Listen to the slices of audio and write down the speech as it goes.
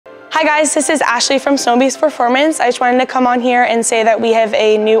Hi guys, this is Ashley from Snow Beast Performance. I just wanted to come on here and say that we have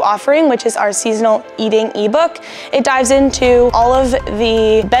a new offering, which is our seasonal eating ebook. It dives into all of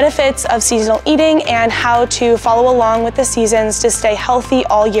the benefits of seasonal eating and how to follow along with the seasons to stay healthy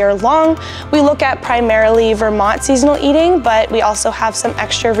all year long. We look at primarily Vermont seasonal eating, but we also have some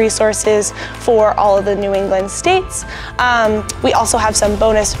extra resources for all of the New England states. We also have some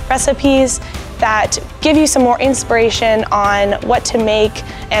bonus recipes that give you some more inspiration on what to make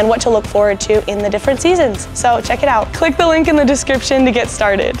and what to look forward to in the different seasons. So check it out. Click the link in the description to get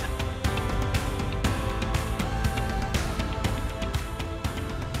started.